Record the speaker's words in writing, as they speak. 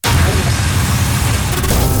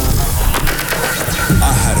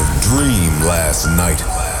dream last night.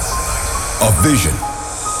 A vision.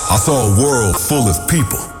 I saw a world full of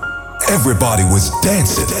people. Everybody was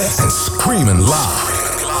dancing and screaming loud.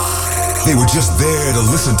 They were just there to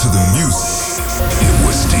listen to the music. It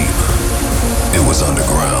was deep. It was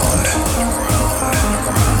underground.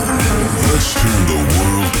 Let's turn the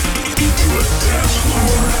world into a dance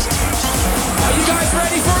floor. Are you guys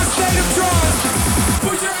ready for a state of trance?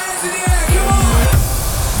 Put your hands in the air, come on!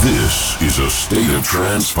 This is a State of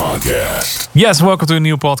Trance podcast. Yes, welcome to a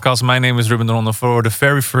new podcast. My name is Ruben de Ronde. For the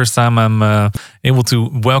very first time, I'm able to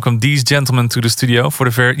welcome these gentlemen to the studio.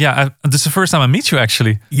 This is the first time I meet you,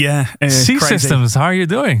 actually. Yeah, C crazy. Systems, how are you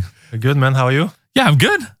doing? Good, man. How are you? Yeah, I'm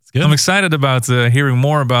good. Good. I'm excited about hearing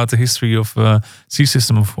more about the history of C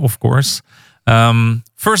System, of course.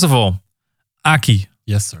 First of all, Aki,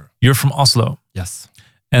 Yes, sir. you're from Oslo. Yes.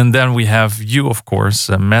 And then we have you, of course,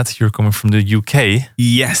 Matt, you're coming from the UK.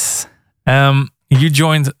 Yes. You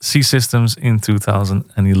joined C Systems in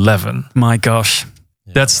 2011. My gosh.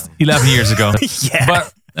 That's 11 years ago. Yeah.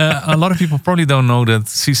 But a lot of people probably don't know that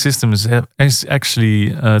C Systems is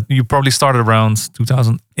actually, you probably started around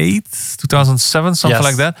 2008, 2007, something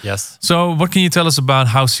like that. Yes. So what can you tell us about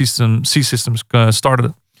how C Systems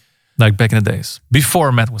started, like back in the days,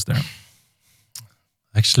 before Matt was there?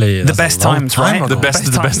 Actually, The best times, right? The best.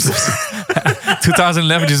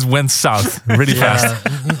 2011 just went south really fast.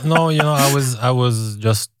 No, I was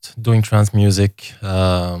just doing trance music.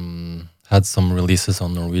 Had some releases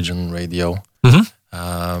on Norwegian radio. Mhm.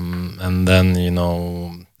 And then,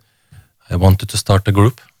 I wanted to start a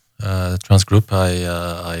group, trance group. I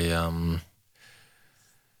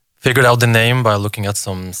figured out the name by looking at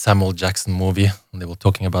some Samuel Jackson movie. And they were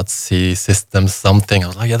talking about C Systems something. I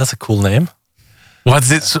was like, yeah, that's a cool name.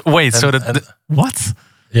 What's it? Wait, so And- what?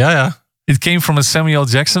 Yeah. It came from a Samuel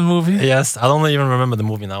Jackson movie? Yes, I don't even remember the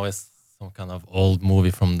movie now. It's some kind of old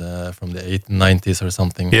movie from the 90s or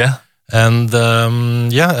something. Yeah. And I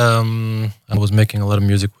was making a lot of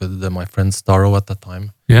music with my friend Starro at that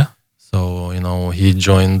time. Yeah. So, he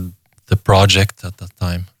joined the project at that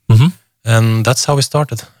time. Mm-hmm. And that's how we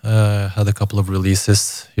started. Had a couple of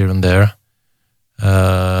releases here and there.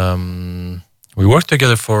 We worked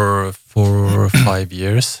together for 4 or 5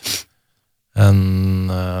 years. And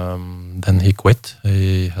then he quit.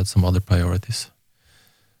 He had some other priorities.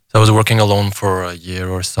 So I was working alone for a year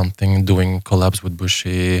or something, doing collabs with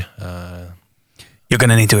Bushi. You're going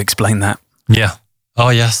to need to explain that. Yeah. Oh,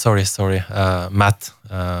 yeah, sorry. Matt.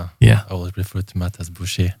 Yeah. I always refer to Matt as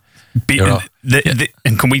Bushi.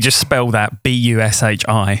 And can we just spell that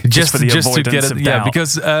B-U-S-H-I? Just for the to avoidance get it, of yeah, doubt.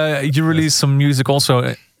 because you released some music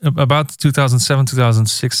also about 2007,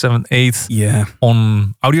 2006, 7, 8 Yeah.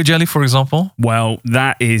 on Audio Jelly, for example. Well,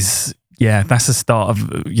 that's the start of,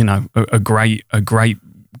 a great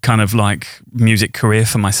kind of like music career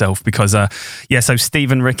for myself because, so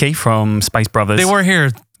Steve and Ricky from Space Brothers. They were here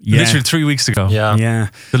literally 3 weeks ago. Yeah. Yeah.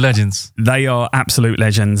 The legends. They are absolute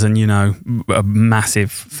legends, and a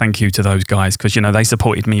massive thank you to those guys because they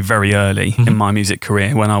supported me very early in my music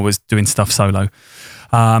career when I was doing stuff solo.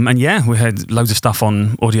 We had loads of stuff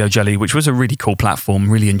on Audio Jelly, which was a really cool platform.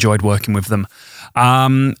 Really enjoyed working with them,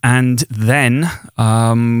 and then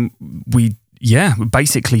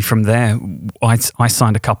basically from there, I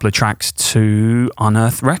signed a couple of tracks to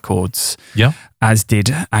Unearth Records. Yeah. As did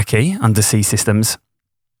Aki under C Systems.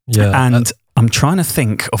 Yeah. And I'm trying to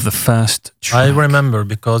think of the first track. I remember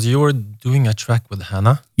because you were doing a track with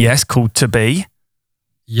Hannah. Yes, called To Be.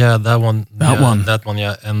 Yeah, that one. That one,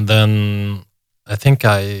 yeah. And then I think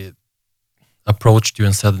I approached you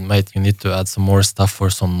and said, mate, you need to add some more stuff or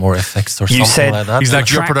some more effects or You something said- like that. He's like,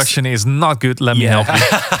 your tracks- production is not good. Let me help you.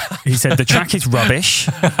 He said the track is rubbish.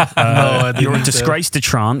 I You're a didn't say- disgrace to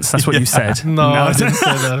trance. That's what you said. No, I didn't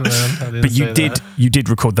say that, man. I didn't But you say did. that. You did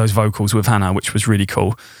record those vocals with Hannah, which was really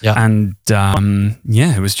cool. Yeah. And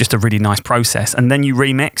it was just a really nice process. And then you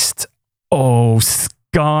remixed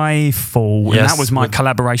Skyfall, and Yes, that was my with-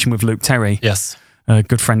 collaboration with Luke Terry, Yes. a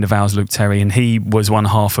good friend of ours, Luke Terry, and he was one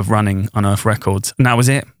half of running Unearth Records. And that was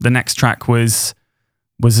it. The next track was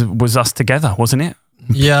us together, wasn't it?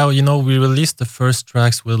 Yeah, we released the first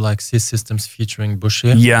tracks with like C Systems featuring Bushi.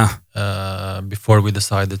 Yeah. Before we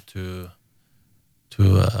decided to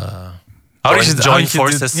How did you join how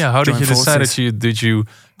forces. How did Join you decide forces. that did you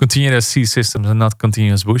continue as C Systems and not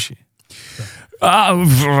continue as Bushi?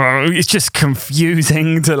 It's just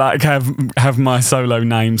confusing to like have my solo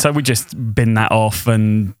name, so we just bin that off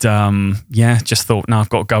and just thought, no, I've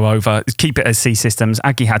got to go over, keep it as C Systems.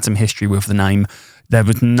 Aki had some history with the name. There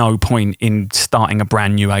was no point in starting a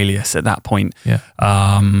brand new alias at that point. Yeah.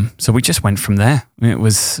 So we just went from there.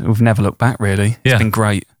 We've never looked back really. Yeah. It's been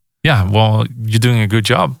great. Yeah, well, you're doing a good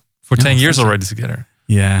job For 10 years already together.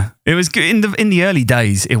 Yeah, it was good in the early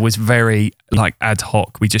days. It was very like ad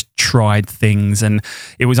hoc. We just tried things, and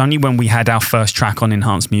it was only when we had our first track on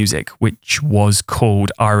Enhanced Music, which was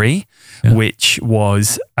called RE, which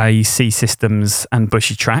was a C Systems and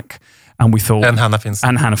Bushy track, and we thought And Hannah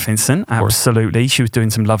Finson. Absolutely, she was doing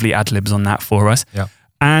some lovely ad libs on that for us. Yeah,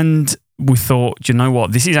 and we thought, do you know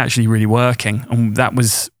what? This is actually really working, and that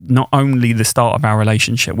was not only the start of our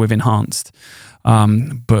relationship with Enhanced.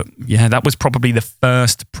 But yeah, that was probably the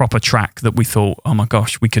first proper track that we thought, oh my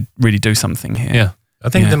gosh, we could really do something here. Yeah. I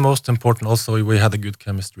think the most important also, we had a good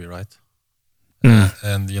chemistry, right?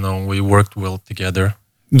 And we worked well together.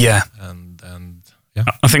 Yeah. And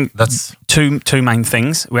I think that's two main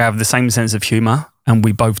things. We have the same sense of humor, and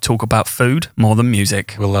we both talk about food more than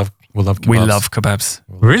music. we love kebabs. We love kebabs.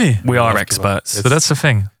 Really? We are love experts. So that's the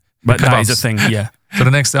thing. But that Kebabs. is a thing, yeah. So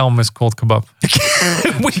the next album is called Kebab.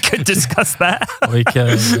 We could discuss that. We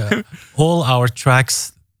can, all our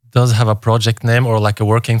tracks does have a project name or like a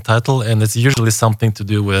working title, and it's usually something to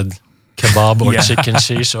do with kebab or chicken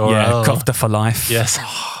shish or Kofta for life. Yes.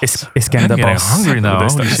 Iskender I'm getting Boss. hungry now. All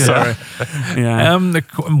this Holy stuff. shit. Sorry. Yeah.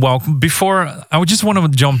 Well, before I would just want to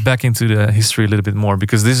jump back into the history a little bit more,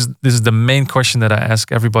 because this is the main question that I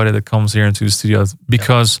ask everybody that comes here into the studio,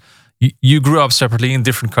 because you grew up separately in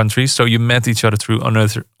different countries, so you met each other through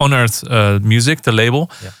Unearth Music, the label.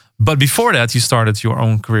 Yeah. But before that, you started your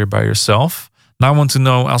own career by yourself. Now I want to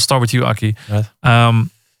know, I'll start with you, Aki. Right.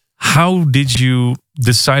 How did you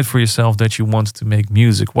decide for yourself that you wanted to make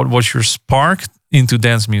music? What was your spark into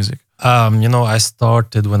dance music? I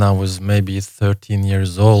started when I was maybe 13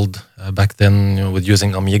 years old. Back then, with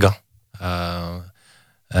using Amiga,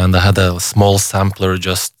 and I had a small sampler,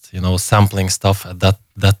 just sampling stuff at that.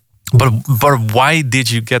 But why did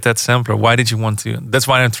you get that sampler? Why did you want to? That's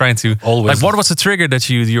why I'm trying to. Always. Like, what was the trigger that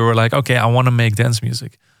you were like, okay, I want to make dance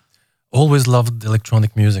music? Always loved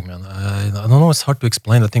electronic music, man. I don't know, it's hard to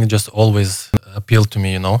explain. I think it just always appealed to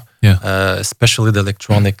me, Yeah. Especially the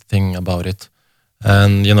electronic thing about it.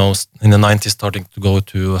 And, in the 90s, starting to go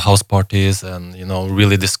to house parties and,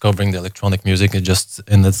 really discovering the electronic music.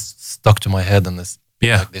 It's stuck to my head, and it's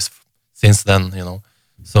like this since then,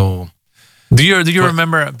 So... Do you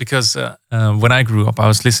remember, because when I grew up, I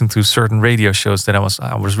was listening to certain radio shows that I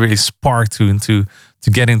was really sparked to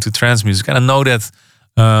get into trance music. And I know that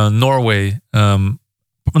Norway, a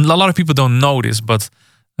lot of people don't know this, but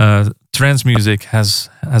trance music has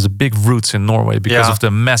a big roots in Norway because of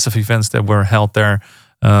the massive events that were held there.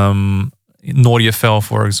 Nordiefell,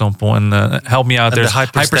 for example, and help me out. There's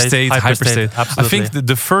Hyperstate. Absolutely. I think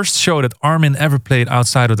the first show that Armin ever played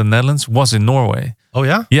outside of the Netherlands was in Norway. Oh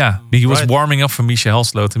yeah? Yeah, he was warming up for Misha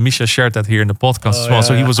Helsloot, and Misha shared that here in the podcast as well.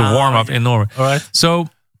 So he was a warm-up in Norway. All right. So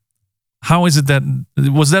how is it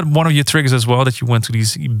was that one of your triggers as well, that you went to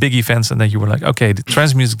these big events and that you were like, okay, the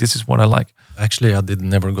trance music, this is what I like? Actually, I did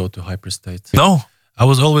never go to Hyperstate. No? I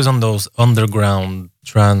was always on those underground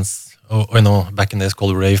trance, back in the days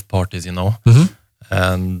called rave parties, Mm-hmm.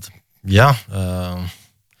 And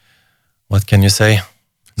what can you say?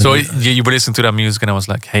 So you were listening to that music and I was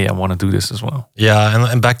like, hey, I want to do this as well.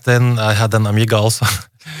 Yeah, and back then I had an Amiga also,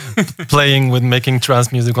 playing with making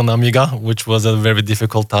trance music on the Amiga, which was a very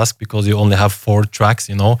difficult task because you only have 4 tracks,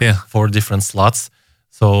 4 different slots.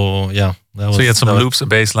 So yeah. So you had some loops, a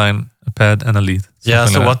bass line, a pad and a lead. Yeah,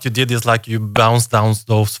 so what you did is like you bounced down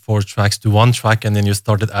those 4 tracks to one track and then you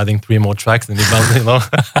started adding 3 more tracks and you bounced,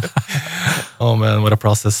 Oh man, what a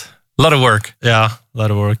process. A lot of work. Yeah, a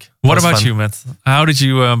lot of work. What about you, Matt? How did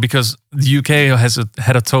you, because the UK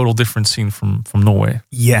had a total different scene from Norway.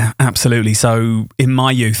 Yeah, absolutely. So in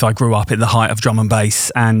my youth, I grew up at the height of drum and bass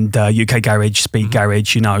and UK garage, speed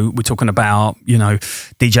garage. We're talking about,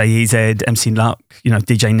 DJ EZ, MC Luck,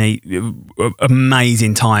 DJ Neat.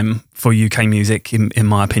 Amazing time for UK music, in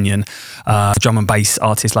my opinion. Drum and bass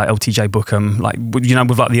artists like LTJ Bookham,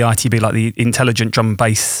 with like the ITB, like the intelligent drum and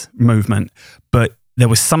bass movement. But there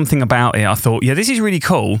was something about it. I thought, this is really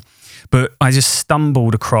cool. But I just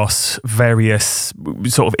stumbled across various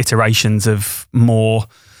sort of iterations of more,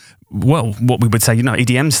 what we would say,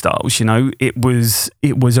 EDM styles.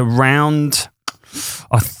 It was around,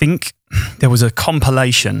 I think there was a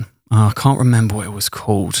compilation. I can't remember what it was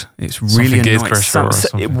called. It's really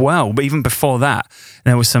annoying. But even before that,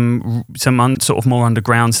 there was some sort of more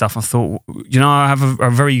underground stuff. I thought, I have a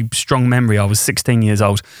very strong memory. I was 16 years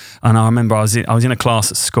old, and I remember I was in a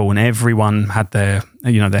class at school, and everyone had their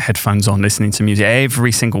their headphones on, listening to music.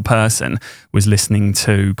 Every single person was listening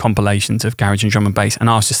to compilations of garage and drum and bass, and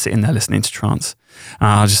I was just sitting there listening to trance.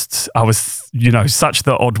 I was, such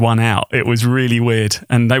the odd one out. It was really weird.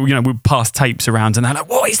 And they, we'd pass tapes around, and they're like,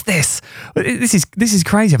 "What is this? This is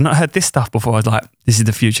crazy. I've not heard this stuff before." I was like, "This is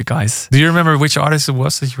the future, guys." Do you remember which artist it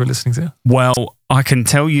was that you were listening to? Well, I can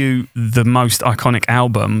tell you the most iconic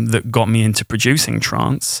album that got me into producing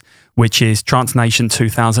trance, which is Trance Nation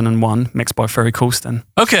 2001, mixed by Ferry Corsten.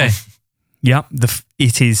 Okay. Yeah,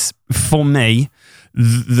 it is, for me,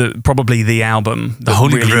 probably the album. The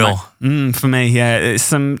Holy Grail. For me, yeah. There's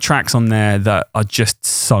some tracks on there that are just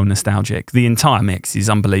so nostalgic. The entire mix is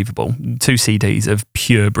unbelievable. 2 CDs of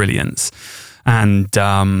pure brilliance. And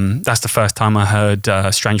that's the first time I heard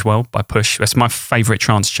Strange World by Push. That's my favourite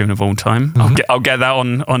trance tune of all time. Mm-hmm. I'll get that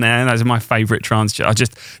on air. Those are my favourite trance.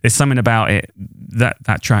 There's something about it,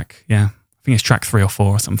 that track, yeah. I think it's track 3 or 4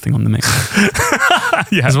 or something on the mix.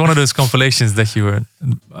 Yeah. It's one of those compilations that you were...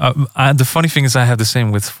 the funny thing is I have the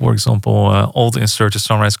same with, for example, old In Search of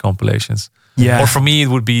Sunrise compilations. Yeah. Or for me, it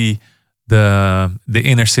would be the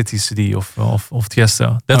Inner City CD of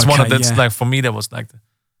Tiesto. That's one of... That's like, for me, that was like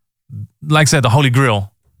I said, the Holy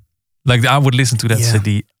Grail. Like, I would listen to that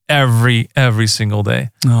CD every single day.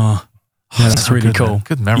 Oh, yeah, that's really good, cool. Man.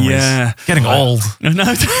 Good memories. Yeah. Getting old. No.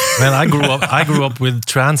 Man, I grew up with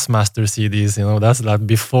Transmaster CDs. That's like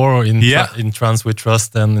before in Trance We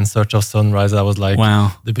Trust and In Search of Sunrise. I was like,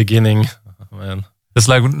 wow, the beginning. Man, it's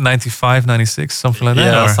like 95, 96, something like that.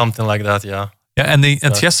 Yeah, or? something like that. Yeah. Yeah, and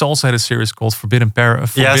Tiesto also had a series called Forbidden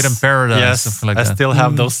Paradise. Yes, something like that. I still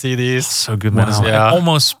have those CDs. So good, man. Wow. Yeah.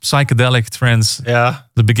 Almost psychedelic trance. Yeah.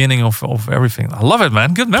 The beginning of everything. I love it,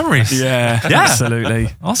 man. Good memories. Yeah,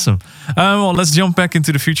 absolutely. Awesome. Well, let's jump back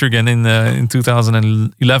into the future again. In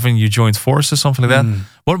 2011, you joined Forces, something like that.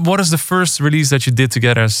 What is the first release that you did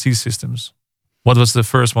together as C Systems? What was the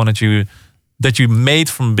first one that you made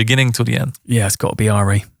from beginning to the end? Yeah, it's got to be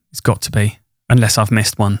Ari. It's got to be. Unless I've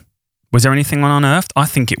missed one. Was there anything on Unearthed? I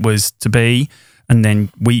think it was To Be, and then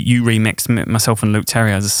you remixed myself and Luke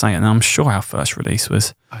Terry, as I say, and I'm sure our first release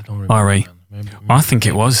was I don't remember. Ari. Maybe I think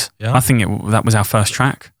it was. Yeah? I think that was our first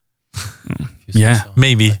track. Yeah,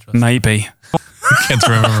 maybe. Maybe. Can't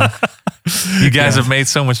remember. You guys have made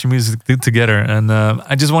so much music together, and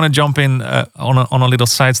I just want to jump in on a little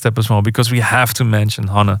sidestep as well, because we have to mention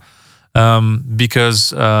Hanne,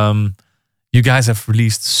 because you guys have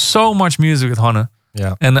released so much music with Hanne.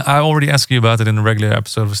 Yeah. And I already asked you about it in a regular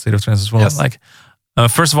episode of State of Trance as well. Yes. Like,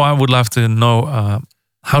 first of all, I would love to know,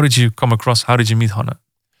 how did you come across, how did you meet Hanne?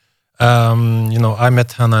 I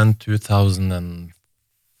met Hanne in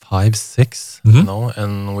 2005, 6,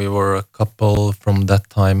 and we were a couple from that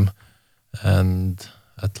time and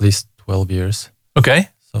at least 12 years. Okay.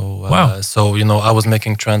 So, wow. So, I was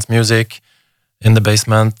making trance music in the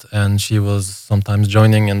basement, and she was sometimes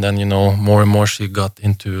joining, and then, more and more she got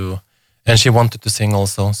into... And she wanted to sing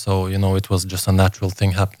also, so it was just a natural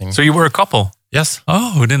thing happening. So you were a couple? Yes.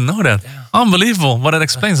 Oh, I didn't know that. Yeah. Unbelievable. But that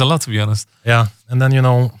explains a lot, to be honest. Yeah, and then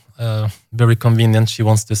very convenient. She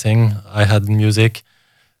wants to sing. I had music,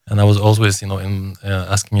 and I was always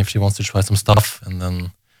asking if she wants to try some stuff, and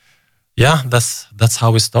then that's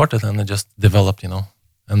how we started, and it just developed,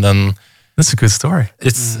 and then that's a good story.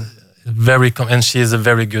 It's. And she is a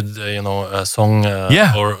very good, song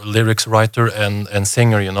or lyrics writer and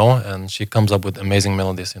singer, and she comes up with amazing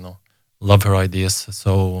melodies, Love her ideas.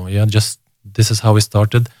 So this is how we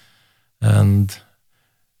started, and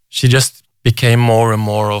she just became more and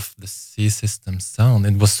more of the C System sound.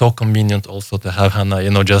 It was so convenient also to have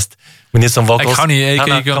Hanne, just we need some vocals. Like, honey,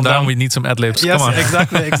 Hanne, come down. We need some ad-libs. Yes, come on.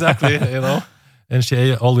 exactly. And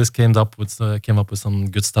she always came up with some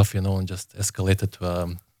good stuff, and just escalated to a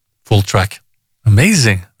full track.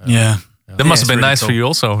 Amazing. Yeah. That must have been really nice for you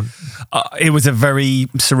also. It was a very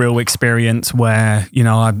surreal experience where,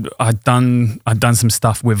 I'd done some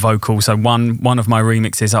stuff with vocals. So one of my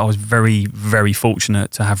remixes I was very, very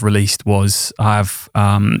fortunate to have released was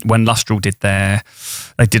when Lustral they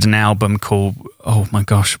did an album called, oh my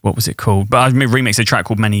gosh, what was it called? But I remixed a track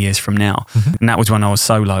called Many Years From Now. Mm-hmm. And that was when I was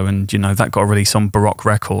solo, and, that got released on Baroque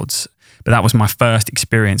Records. But that was my first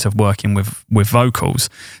experience of working with vocals.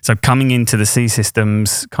 So coming into the C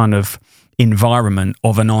Systems kind of environment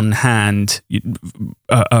of an on-hand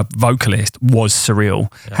vocalist was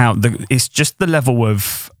surreal. Yeah. It's just the level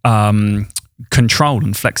of control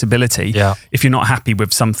and flexibility. Yeah. If you're not happy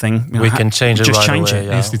with something, we can change it. Just right change away, it.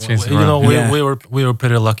 Yeah. Easily change it. Right. We were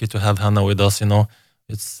pretty lucky to have Hanne with us.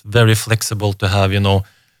 It's very flexible to have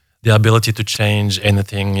the ability to change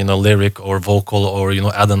anything, lyric or vocal, or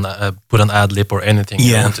put an ad lib or anything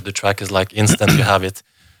onto the track is like instant. You have it,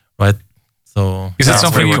 right? So Is yeah, it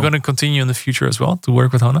something very you're cool. going to continue in the future as well to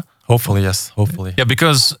work with Hannah? Hopefully, yes. Hopefully. Yeah,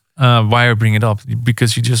 because why I bring it up,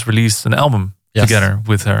 because you just released an album Yes. together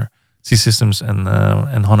with her, C Systems and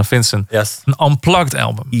Hannah Vincent, Yes. an unplugged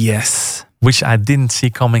album, Yes. which I didn't see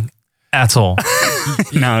coming at all.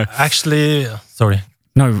 No. Actually, sorry.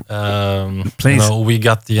 No. Please. You know, we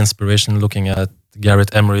got the inspiration looking at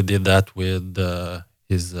Garrett Emery did that with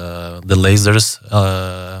his the Lasers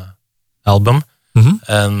album. Mhm.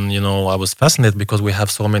 And, you know, I was fascinated because we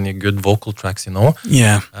have so many good vocal tracks, you know,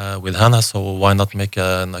 Yeah. with Hannah. So why not make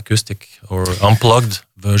an acoustic or unplugged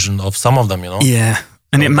version of some of them, you know? Yeah.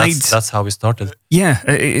 And So it made. that's how we started. Yeah.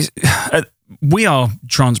 We are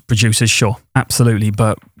trance producers, sure, absolutely,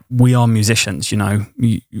 but we are musicians. You know,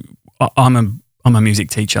 I'm a music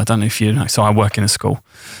teacher. I don't know if you know. So I work in a school.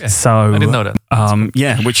 Yeah, So I didn't know that.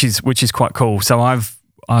 Yeah, which is quite cool. So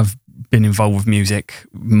I've been involved with music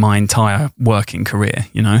my entire working career,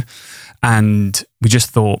 you know, and we just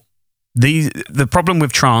thought the problem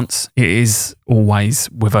with trance is always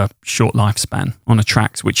with a short lifespan on a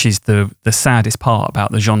tracks, which is the saddest part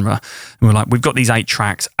about the genre. And we're like, we've got these 8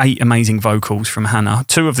 tracks, 8 amazing vocals from Hannah.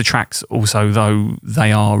 2 of the tracks also, though,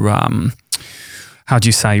 they are how do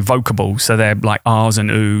you say, vocable, so they're like ahs and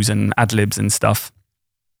oohs and ad-libs and stuff.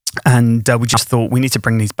 And we just thought we need to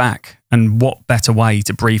bring these back. And what better way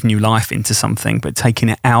to breathe new life into something but taking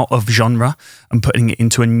it out of genre and putting it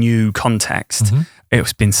into a new context. Mm-hmm.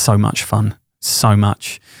 It's been so much fun, so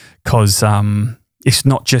much, because it's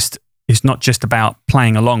not just about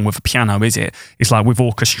playing along with a piano, is it? It's like we've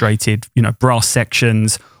orchestrated, you know, brass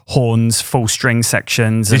sections, horns, full string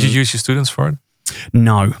sections. Did you use your students for it?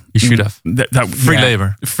 No, You should have. Free yeah.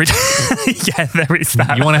 labor. Yeah, there is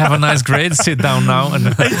that. You want to have a nice grade? Sit down now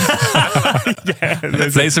and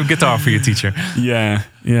play some guitar for your teacher. Yeah,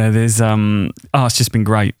 there's it's just been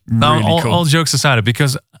great. Now, Really cool. all jokes aside,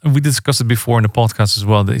 because we discussed it before in the podcast as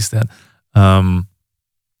well, is that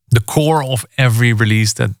the core of every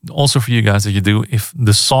release, that also for you guys that you do, if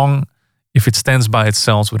the song, if it stands by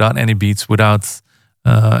itself without any beats, without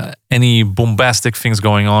any bombastic things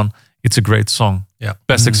going on, it's a great song. Yeah.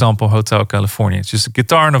 Best example, Hotel California. It's just a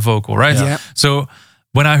guitar and a vocal, right? Yeah. So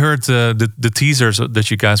when I heard the teasers that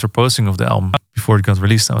you guys were posting of the album before it got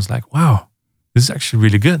released, I was like, wow, this is actually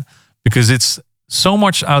really good, because it's so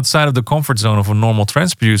much outside of the comfort zone of a normal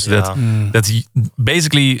trance producer that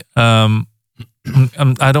basically, I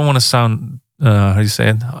don't want to sound, how do you say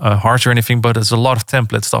it, harsh or anything, but there's a lot of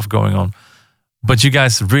template stuff going on. But you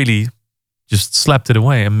guys really just slapped it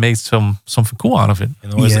away and made something cool out of it. You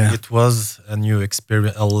know, it was a new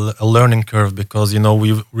experience, a learning curve, because, you know,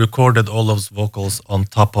 we recorded all those vocals on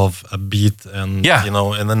top of a beat, and you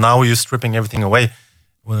know, and then now you're stripping everything away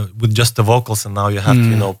with just the vocals, and now you have to,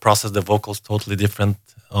 you know, process the vocals totally different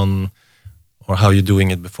or how you're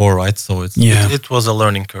doing it before, right? So it was a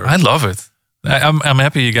learning curve. I love it. I'm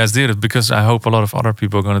happy you guys did it, because I hope a lot of other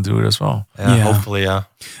people are going to do it as well. Yeah. Hopefully.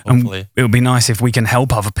 And it would be nice if we can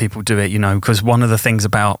help other people do it, you know, because one of the things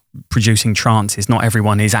about producing trance is not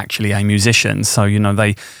everyone is actually a musician. So, you know,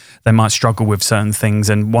 they might struggle with certain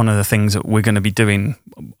things. And one of the things that we're going to be doing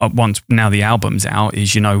once now the album's out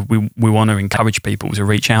is, you know, we want to encourage people to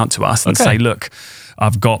reach out to us and say, look,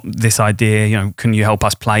 I've got this idea, you know, can you help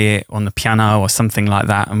us play it on the piano or something like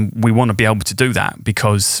that? And we want to be able to do that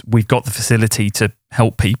because we've got the facility to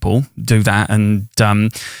help people do that. And,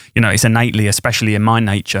 you know, it's innately, especially in my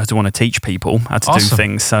nature, to want to teach people how to do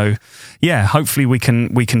things. So yeah, hopefully we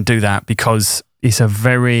can do that, because it's a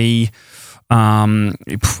very,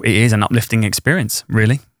 it is an uplifting experience,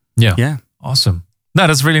 really. Yeah. Awesome. No,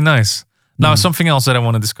 that's really nice. Now, something else that I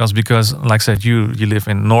want to discuss, because like I said, you live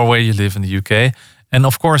in Norway, you live in the UK. And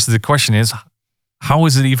of course, the question is, how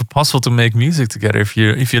is it even possible to make music together if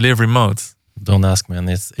you live remote? Don't ask, man.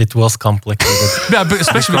 It was complicated. Yeah, but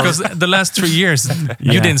especially because the last 3 years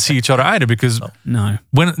you didn't see each other either. Because no,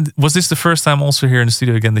 when was this the first time also here in the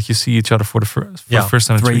studio again that you see each other for the first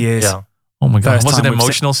time in 3 years? Yeah. Oh my God, First was it time we've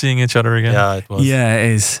emotional seeing each other again? Yeah, it was. Yeah,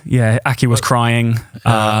 it is. Yeah, Aki was crying.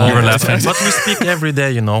 You were laughing. But we speak every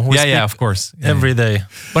day, you know. We Yeah, speak of course. Yeah, every day.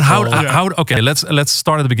 But how? Okay, let's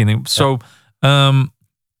start at the beginning. So,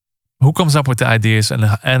 who comes up with the ideas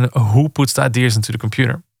and who puts the ideas into the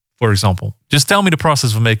computer? For example, just tell me the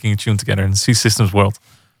process of making a tune together in C Systems world.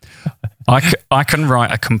 I can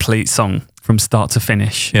write a complete song from start to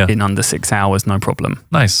finish in under 6 hours, no problem.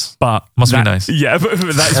 Nice, but must be nice. Yeah, but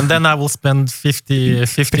that's, and then I will spend 50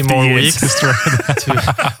 more years. weeks to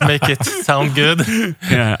make it sound good.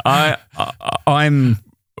 Yeah, I'm.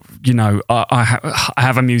 You know, I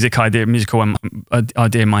have a musical idea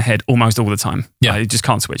in my head almost all the time. Yeah, I just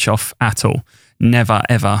can't switch off at all. never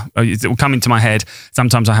ever. It will come into my head.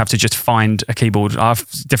 Sometimes I have to just find a keyboard. I have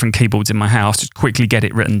different keyboards in my house. Just quickly get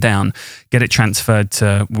it written down, get it transferred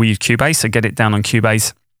to. We use Cubase, so get it down on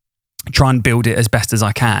Cubase. Try and build it as best as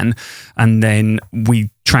I can, and then we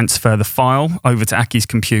transfer the file over to Aki's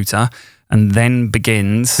computer, and then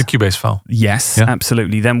begins The Cubase file. Yes, Yeah.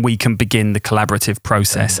 absolutely. Then we can begin the collaborative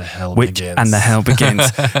process, And the hell which begins. and the hell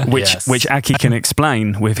begins, which Yes. which Aki can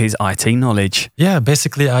explain with his IT knowledge. Yeah,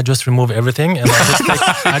 basically I just remove everything and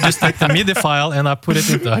I just take the MIDI file and I put it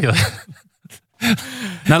into.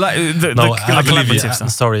 No, like the I believe you. collaborative stuff.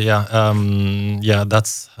 Sorry, yeah,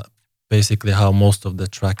 that's basically how most of the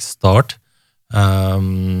tracks start.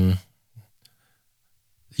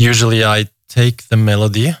 Usually I take the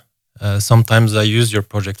melody. Sometimes I use your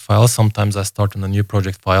project file. Sometimes I start on a new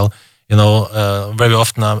project file. Very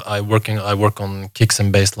often I work on kicks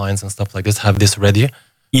and bass lines and stuff like this. Have this ready,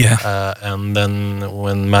 Yeah, and then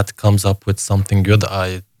when Matt comes up with something good,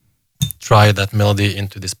 I try that melody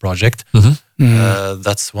into this project.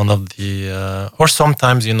 That's one of the. Or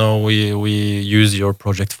sometimes we use your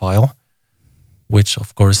project file, which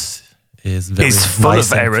of course is very It's full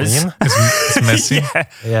nice of and errors. clean. It's messy.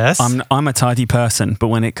 Yes, I'm a tidy person, but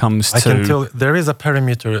when it comes I to can tell there is a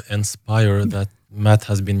parameter Inspire that Matt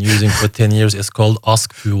has been using for 10 years. It's called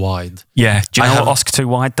Ask Too Wide. yeah, do you I know have- what Oscar Too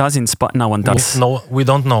Wide does? No one does. No, we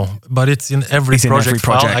don't know, but it's in every It's in every project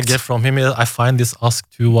file I project. get from him. I find this Ask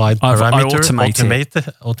Too Wide I parameter, automate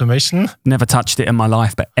it. automation. Never touched it in my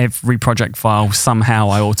life, but every project file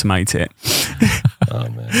somehow I automate it. Oh,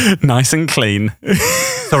 man. Nice and clean.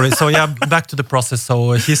 Sorry. So yeah, back to the process.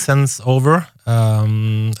 So he sends over,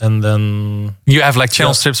 and then You have like channel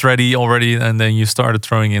Yeah. strips ready already, and then you started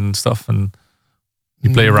throwing in stuff and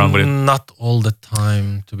you play around with it. Not all the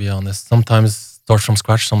time, to be honest. Sometimes start from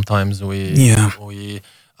scratch. Sometimes Yeah.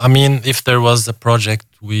 I mean, if there was a project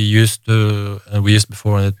we used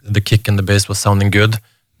before, and the kick and the bass was sounding good,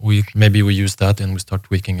 we use that and we start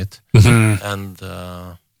tweaking it, and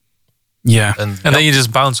Yeah. and And then you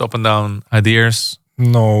just bounce up and down ideas.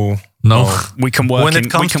 no. No. We can work When in, it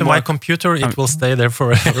comes we can to my work, computer, it will stay there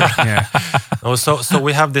forever. yeah. No, so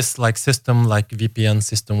we have this like system, like VPN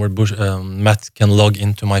system, where Matt can log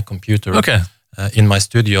into my computer Okay. in my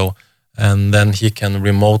studio, and then he can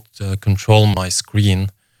remote control my screen.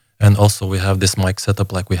 And also we have this mic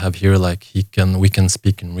setup like we have here, like we can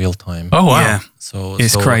speak in real time. Oh wow. Yeah. So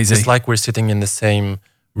It's crazy. It's like we're sitting in the same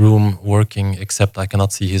room working, except I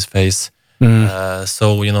cannot see his face.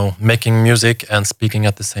 So making music and speaking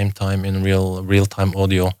at the same time in real time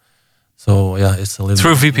audio. So yeah, it's a little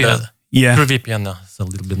Through VPN. Yeah. through VPN. It's a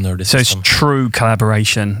little bit nerdy. So it's system. true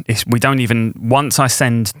collaboration. We don't even, once I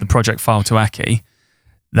send the project file to Aki,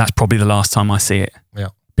 that's probably the last time I see it. Yeah.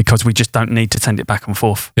 Because we just don't need to send it back and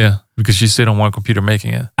forth. Yeah, because you sit on one computer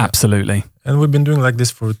making it. Absolutely. And we've been doing like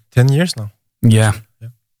this for 10 years now. Yeah.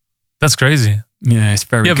 That's crazy. Yeah, it's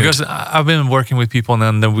very Yeah, good. because I've been working with people,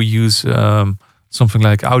 and then we use something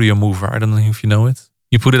like Audio Mover. I don't know if you know it.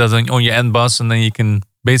 You put it on your end bus, and then you can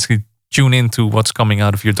basically tune into what's coming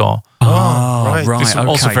out of your DAW. Oh, right. right. This is okay.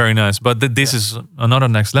 also very nice. But this is another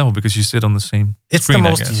next level because you sit on the same It's screen, the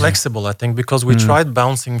I most guess. flexible, I think, because we tried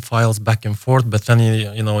bouncing files back and forth, but then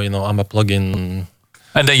I'm a plugin.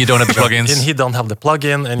 And then you don't have the And plugins. he don't have the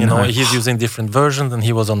plugin, and he's using different versions, and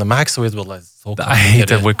he was on the Mac, so it was like so I hate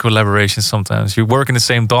that complicated. with collaborations sometimes. You work in the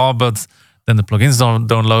same DAW, but then the plugins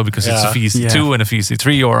don't load because it's a Yeah. VST2 and a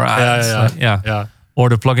VST3 or Yeah. or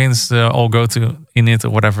the plugins all go to init or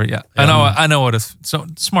whatever. Yeah, I know what it's so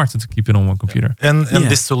it's smarter to keep it on one computer. And Yeah.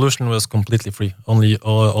 this solution was completely free.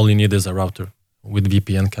 All you need is a router with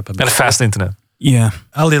VPN capability. And a fast internet. Yeah.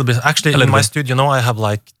 A little bit. Actually, A little in my bit. studio now, I have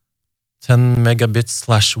like 10 megabits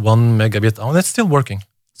 / 1 megabit. Oh, it's still working.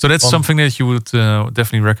 So that's something that you would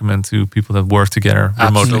definitely recommend to people that work together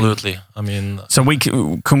remotely. Absolutely. I mean, So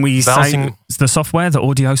can we say Bouncing- the software, the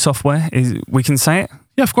audio software, we can say it?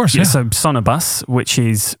 Yeah, of course. Yeah. So Sonobus, which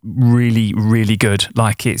is really, really good.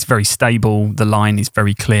 Like it's very stable. The line is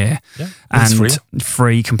very clear. Yeah, and it's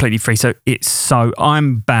free. completely free. So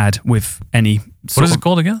I'm bad with any What sort is of it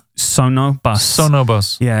called again? Sonobus.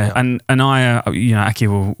 Sonobus. Yeah, Yeah. and I, Aki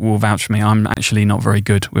will vouch for me. I'm actually not very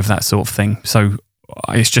good with that sort of thing. So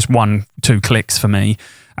it's just 1-2 clicks for me.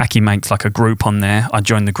 Aki makes like a group on there. I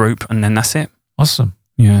join the group, and then that's it. Awesome.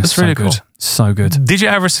 Yeah, That's so really good. cool. So good. Did you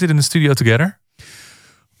ever sit in the studio together?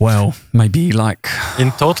 Well, maybe like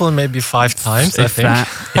In total, maybe 5 times, I if think.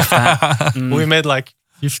 that. We made like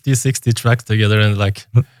 50, 60 tracks together, and like,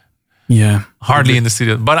 Yeah, Hardly in the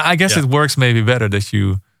studio, but I guess Yeah. it works maybe better that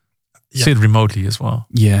you Yeah. sit remotely as well.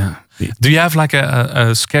 yeah. Do you have like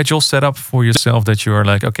a schedule set up for yourself that you're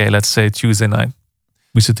like, okay, let's say Tuesday night,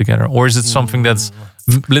 we sit together, or is it something that's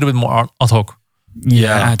a little bit more ad hoc?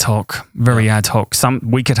 Yeah, ad hoc, very ad hoc.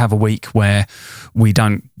 We could have a week where we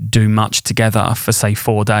don't do much together for say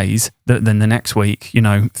 4 days. Then the next week,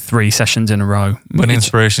 3 sessions in a row. When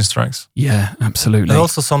inspiration strikes. Yeah, absolutely. And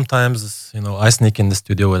also sometimes, I sneak in the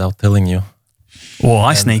studio without telling you. Or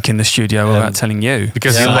I sneak in the studio without telling you.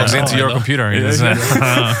 Because he logs into your computer.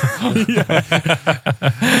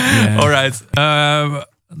 All right.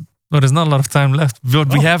 Well, there's not a lot of time left. But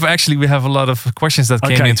we have a lot of questions that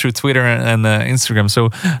came in through Twitter and Instagram. So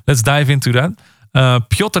let's dive into that.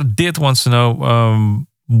 Piotr wants to know,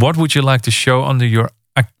 what would you like to show under your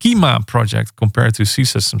Akima project compared to C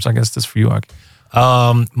Systems? I guess that's for you, Aki.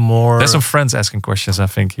 There's some friends asking questions, I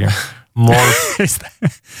think, here. More,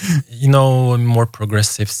 more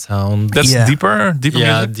progressive sound. That's deeper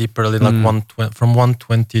music? Deeper, like from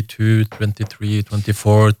 122, 23,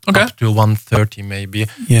 24 up to 130 maybe.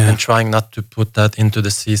 Yeah. And trying not to put that into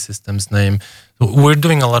the C Systems name. We're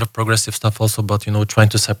doing a lot of progressive stuff also, but trying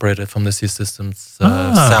to separate it from the C Systems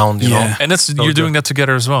sound. You know, and you're doing that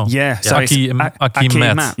together as well. Yeah, so Aki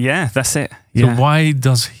Matt. Yeah, that's it. So why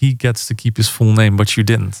does he gets to keep his full name, but you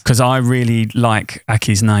didn't? Because I really like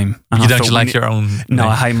Aki's name. And you don't like your own name? No,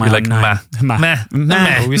 I hate my own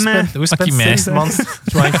name. We spent 6 months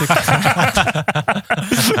trying to...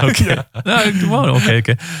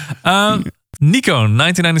 Okay. Nico,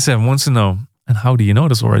 1997, wants to know, and how do you know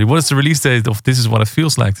this already? What is the release date of This Is What It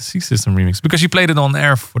Feels Like, the C System remix? Because you played it on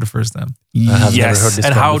air for the first time. I have never heard this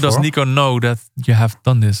and one how before. does Nico know that you have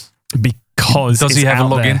done this? Because does he have a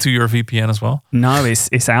login there. to your VPN as well? No,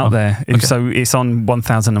 it's out there. Okay. So it's on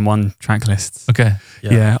 1001 track lists. Okay.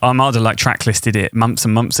 Yeah. Armada track listed it months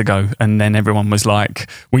and months ago, and then everyone was like,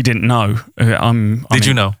 "We didn't know." Did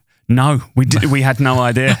you know? No, we did. We had no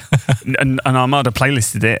idea, and Armada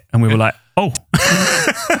playlisted it, and we were like, "Oh."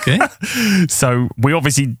 Okay. So we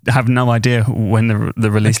obviously have no idea when the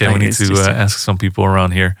release date we need is. to ask some people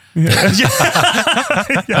around here.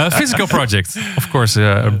 Physical Project, of course,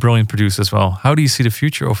 a brilliant producer as well. How do you see the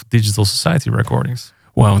future of Digital Society recordings?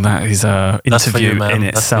 Well, that is an interview man. in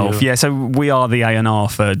That's itself. for you. Yeah, so we are the A&R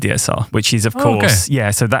for DSR, which is, of course,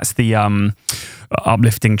 so that's the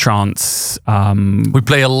uplifting trance. We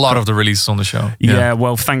play a lot of the releases on the show. Yeah,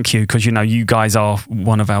 well, thank you, because, you guys are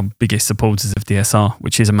one of our biggest supporters of DSR,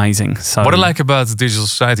 which is amazing. So what I like about the Digital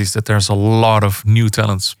Society is that there's a lot of new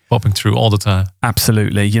talents popping through all the time.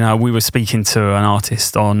 Absolutely. We were speaking to an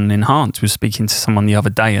artist on Enhance. We were speaking to someone the other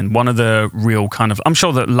day, and one of the real I'm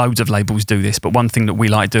sure that loads of labels do this, but one thing that we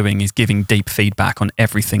like doing is giving deep feedback on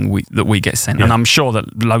everything that we get sent. And I'm sure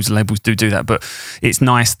that loads of labels do that, but it's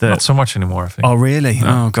nice that... Not so much anymore, I think. Oh, really?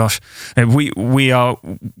 Yeah. Oh, gosh. We are...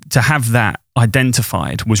 To have that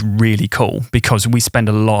identified was really cool, because we spend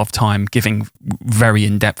a lot of time giving very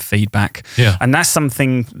in-depth feedback. Yeah. And that's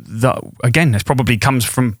something that, again, this probably comes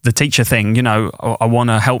from the teacher thing. I want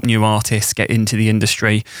to help new artists get into the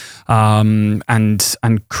industry and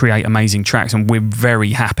create amazing tracks. And we're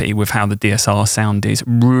very happy with how the DSR sound is.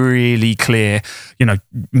 Really clear,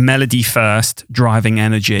 melody first, driving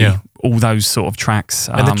energy, all those sort of tracks.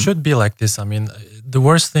 And it should be like this. I mean, the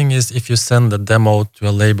worst thing is if you send a demo to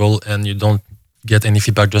a label and you don't get any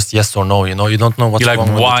feedback, just yes or no. You don't know what's You're like,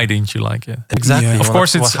 wrong with why it. didn't you like it? Exactly. Of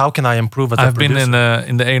course, it's... how can I improve it? I've been in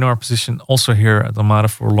the A&R position also here at Armada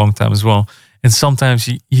for a long time as well. And sometimes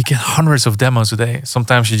you get hundreds of demos a day.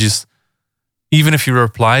 Sometimes you just, even if you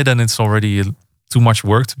reply, then it's already too much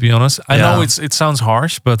work, to be honest. I know it sounds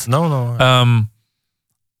harsh, but no.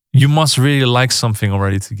 You must really like something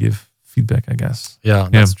already to give feedback, I guess. Yeah,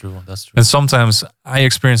 that's true. That's true. And sometimes I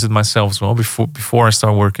experienced it myself as well. Before I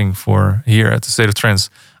started working for here at the State of Trance,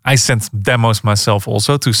 I sent demos myself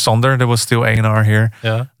also to Sander. There was still A&R here.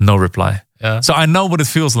 Yeah. No reply. Yeah. So I know what it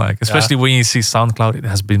feels like, especially when you see SoundCloud, it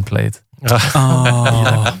has been played.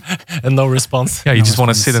 And no response. Yeah, you just want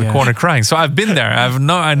to sit in the yeah. corner crying. So I've been there.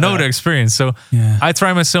 I know the experience. So I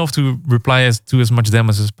try myself to reply to as much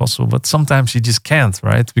demos as possible. But sometimes you just can't,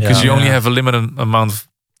 right? Because you only have a limited amount of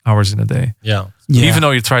hours in a day. Yeah. Even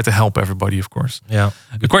though you try to help everybody, of course. Yeah.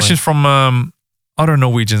 The question from other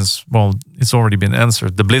Norwegians, well, it's already been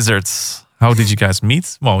answered. The Blizzards, how did you guys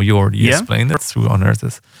meet? Well, you already explained it through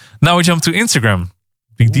Unearthed. Now we jump to Instagram.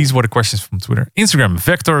 These were the questions from Twitter. Instagram,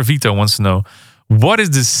 Vector Vito wants to know, what is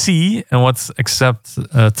the C and what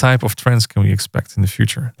type of trends can we expect in the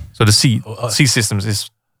future? So the C Systems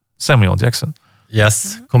is Samuel Jackson.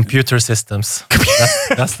 Yes, Computer Systems.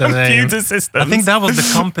 That's the name. Computer systems. I think that was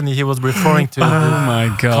the company he was referring to. Oh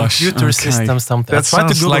my gosh. Computer Okay. Systems something. That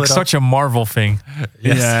sounds like such a Marvel thing.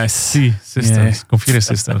 Yes. C systems, computer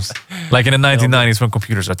systems. Like in the 1990s when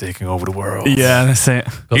computers are taking over the world. Yeah, that's it.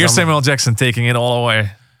 Here's Samuel Jackson taking it all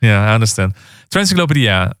away. Yeah, I understand.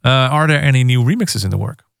 Trancyclopedia, are there any new remixes in the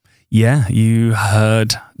work? Yeah, you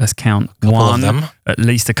heard, let's count, Couple of one, them. at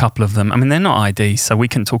least a couple of them. I mean, they're not IDs, so we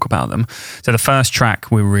can talk about them. So the first track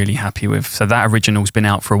we're really happy with. So that original's been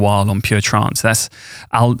out for a while on Pure Trance. That's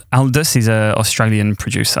Aldous is an Australian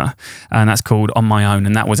producer, and that's called On My Own,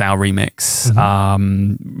 and that was our remix.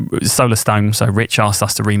 Solar Stone, so Rich asked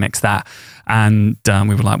us to remix that, and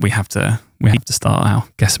we were like, we have to start our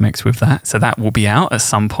guest mix with that. So that will be out at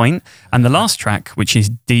some point. And the last track, which is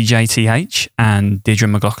DJ TH and Deirdre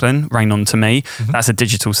McLaughlin, Rain On To Me, that's a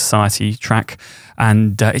Digital Society track.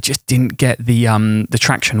 And it just didn't get the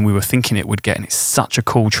traction we were thinking it would get. And it's such a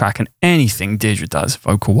cool track. And anything Deirdre does,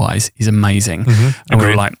 vocal-wise, is amazing. And we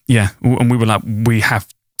were like, we have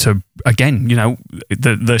to, again, you know,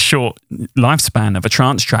 the short lifespan of a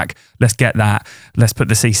trance track, let's get that, let's put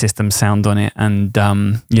the C System sound on it, and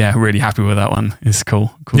really happy with that one. It's cool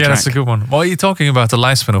Yeah, track. that's a good one. Well, you're talking about the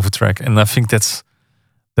lifespan of a track, and I think that's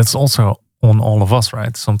also on all of us,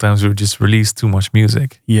 right? Sometimes we just release too much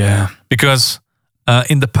music. Yeah. Because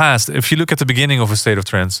in the past, if you look at the beginning of A State of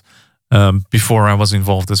Trance, before I was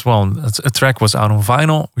involved as well, a track was out on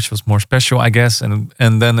vinyl, which was more special, I guess, and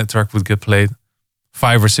then the track would get played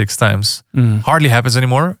 5 or 6 times. Hardly happens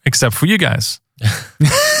anymore, except for you guys.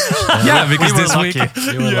 Yeah, because this week,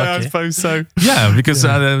 We were lucky. suppose so. yeah, because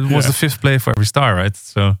it was the 5th play for every star, right?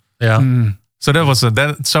 So, Yeah. so that was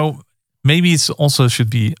that. So maybe it's also should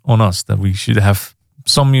be on us that we should have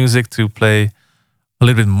some music to play a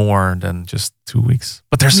little bit more than just 2 weeks.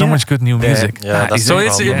 But there's so much good new music. Yeah, that's So the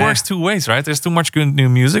it problem. works 2 ways, right? There's too much good new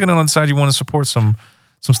music, and on the other side you want to support some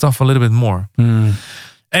stuff a little bit more.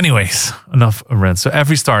 Anyways, enough rant. So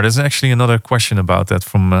every star, there's actually another question about that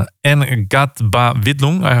from Ngatba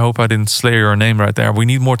Widlung. I hope I didn't slay your name right there. We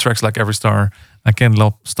need more tracks like Every Star. I can't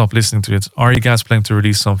stop listening to it. Are you guys planning to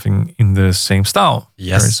release something in the same style? very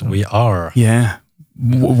Yes, soon? we are. Yeah.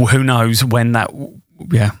 Who knows when that...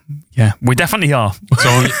 Yeah. We definitely are.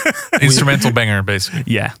 So instrumental banger, basically.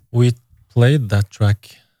 Yeah. We played that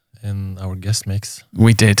track in our guest mix.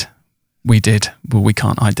 We did. But we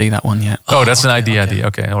can't ID that one yet. Oh, that's an okay, ID.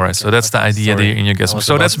 Okay, all right. So that's the ID Sorry. in your guest. I was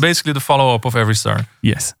So about that's to- basically the follow-up of Every Star.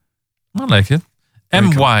 Yes. I like it.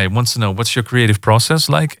 MY wants to know, what's your creative process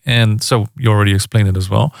like? And so you already explained it as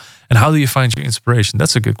well. And how do you find your inspiration?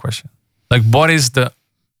 That's a good question. Like, what is the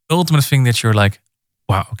ultimate thing that you're like,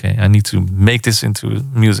 wow, okay, I need to make this into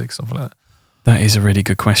music, something like that? That is a really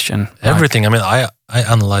good question. Everything. I mean, I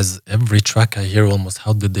analyze every track I hear almost.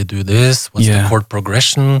 How did they do this? What's the chord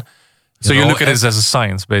progression? So you know, look at it as a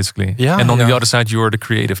science, basically. Yeah, And on the yeah. other side, you're the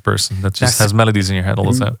creative person that just That's- has melodies in your head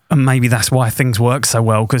all the time. And maybe that's why things work so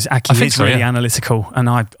well, because I Aki think is so, really yeah. analytical, and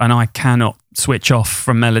I cannot switch off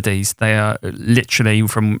from melodies. They are literally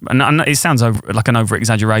from, and it sounds like an over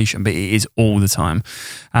exaggeration, but it is all the time.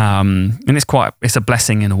 And it's a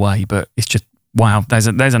blessing in a way, but it's just wow. There's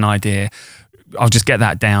an idea. I'll just get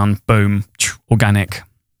that down. Boom, organic.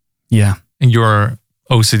 Yeah. And you're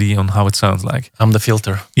OCD on how it sounds like. I'm the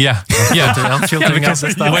filter. Yeah, yeah. I'm filtering out Because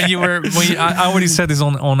the stuff. I already said this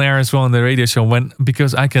on air as well on the radio show,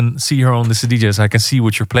 because I can see her on the CDJs, I can see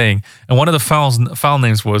what you're playing, and one of the file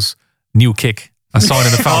names was New Kick. I saw it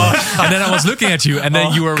in the file, and then I was looking at you, and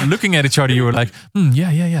then you were looking at each other. You were like, yeah.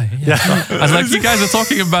 I was like, you guys are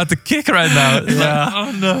talking about the kick right now. Yeah.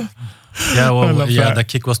 Oh no. Yeah, well, love yeah, that. the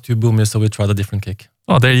kick was too boomy, so we tried a different kick.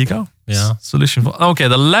 Oh, there you go. Yeah. Solution. Okay,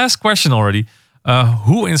 the last question already.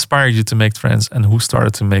 Who inspired you to make trance, and who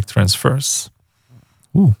started to make trance first?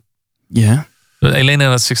 Ooh. Yeah.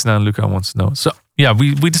 Elena at 69 Luca wants to know. So yeah,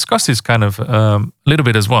 we discussed this kind of a little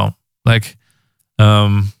bit as well. Like,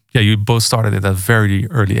 you both started at a very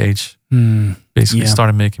early age. Basically, Yeah.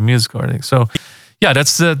 started making music already. So yeah,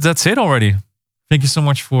 that's it already. Thank you so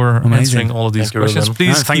much for Amazing. answering all of these Thank you, questions. Ruben.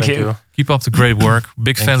 Please No, thank you. keep up the great work.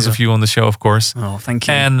 Big fans you. of you on the show, of course. Oh, thank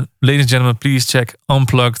you. And ladies and gentlemen, please check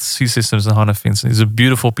Unplugged C Systems and Hannah Vincent. It's a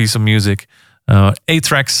beautiful piece of music. 8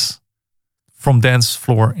 tracks from dance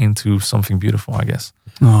floor into something beautiful, I guess.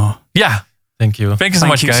 Oh. Yeah. Thank you. Thank you so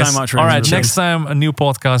Thank much, you guys. so much, All Ruben. right, next time, a new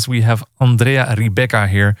podcast. We have Andrea Rebecca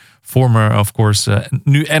here, former, of course,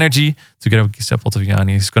 New Energy, together with Giuseppe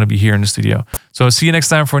Ottaviani. He's going to be here in the studio. So see you next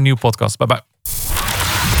time for a new podcast. Bye-bye.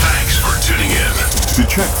 Thanks for tuning in. To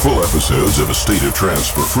check full episodes of A State of Trance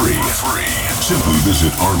for free, simply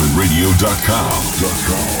visit ArminRadio.com.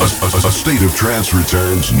 A State of Trance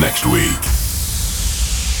returns next week.